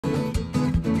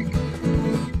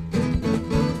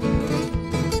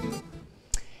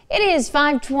It is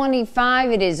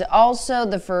 5:25. It is also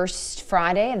the first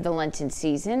Friday of the Lenten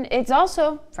season. It's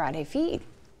also Friday Feed.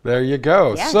 There you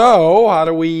go. Yes. So, how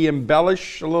do we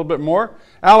embellish a little bit more?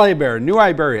 Alley Bear, New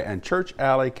Iberia, and Church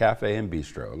Alley Cafe and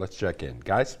Bistro. Let's check in,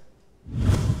 guys.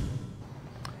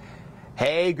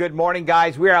 Hey, good morning,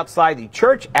 guys. We're outside the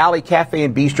Church Alley Cafe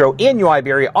and Bistro in New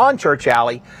Iberia on Church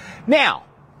Alley. Now,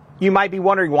 you might be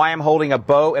wondering why I'm holding a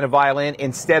bow and a violin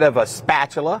instead of a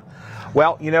spatula.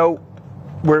 Well, you know,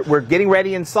 we're getting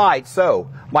ready inside. So,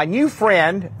 my new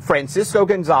friend, Francisco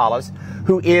Gonzales,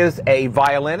 who is a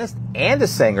violinist and a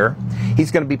singer,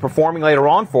 he's going to be performing later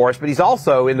on for us, but he's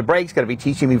also, in the breaks, going to be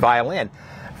teaching me violin.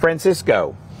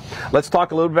 Francisco, let's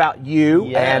talk a little about you.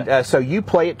 Yeah. And so you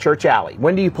play at Church Alley.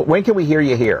 When can we hear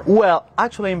you here? Well,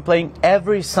 actually, I'm playing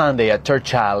every Sunday at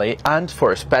Church Alley, and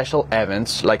for special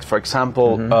events, like for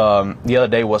example, the other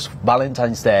day was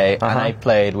Valentine's Day, and I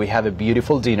played. We had a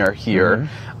beautiful dinner here,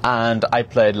 and I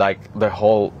played like the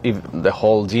whole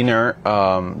dinner.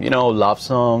 You know, love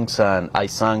songs, and I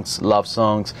sang love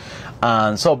songs,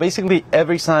 and so basically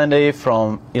every Sunday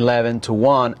from 11 to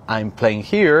 1, I'm playing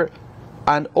here,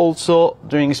 and also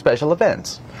during special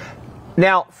events.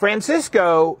 Now,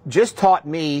 Francisco just taught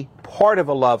me part of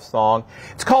a love song.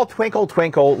 It's called Twinkle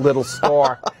Twinkle Little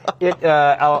Star.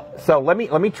 So let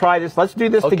me try this. Let's do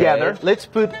this together. Let's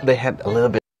put the hand a little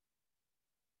bit.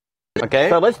 Okay.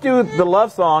 So let's do the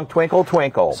love song Twinkle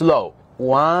Twinkle. Slow.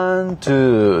 1,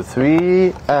 2,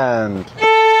 3, and.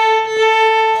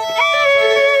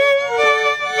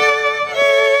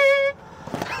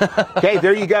 Okay,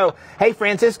 there you go. Hey,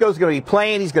 Francisco's going to be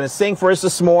playing. He's going to sing for us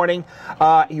this morning.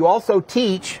 You also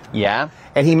teach. Yeah.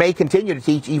 And he may continue to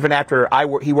teach even after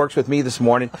he works with me this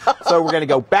morning. So we're going to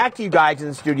go back to you guys in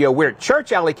the studio. We're at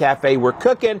Church Alley Cafe. We're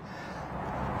cooking.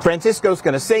 Francisco's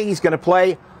going to sing. He's going to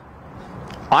play.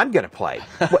 I'm going to play.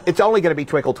 Well, it's only going to be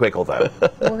Twinkle Twinkle, though.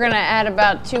 We're going to add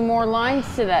about 2 more lines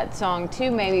to that song, too,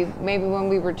 maybe when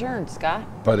we return, Scott.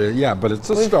 But yeah, but it's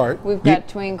a start. We've got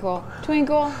Twinkle,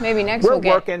 Twinkle. Maybe next we're we'll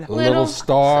get working. Little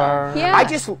Star. Yeah. I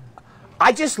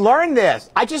just learned this.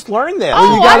 I just learned this.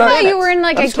 Oh, I thought you were in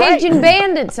like a Cajun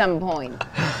band at some point.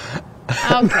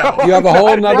 Okay. You have a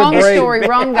whole nother Wrong break. story,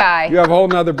 wrong guy. You have a whole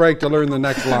nother break to learn the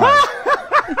next line.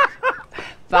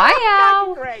 Bye,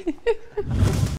 Al. Great.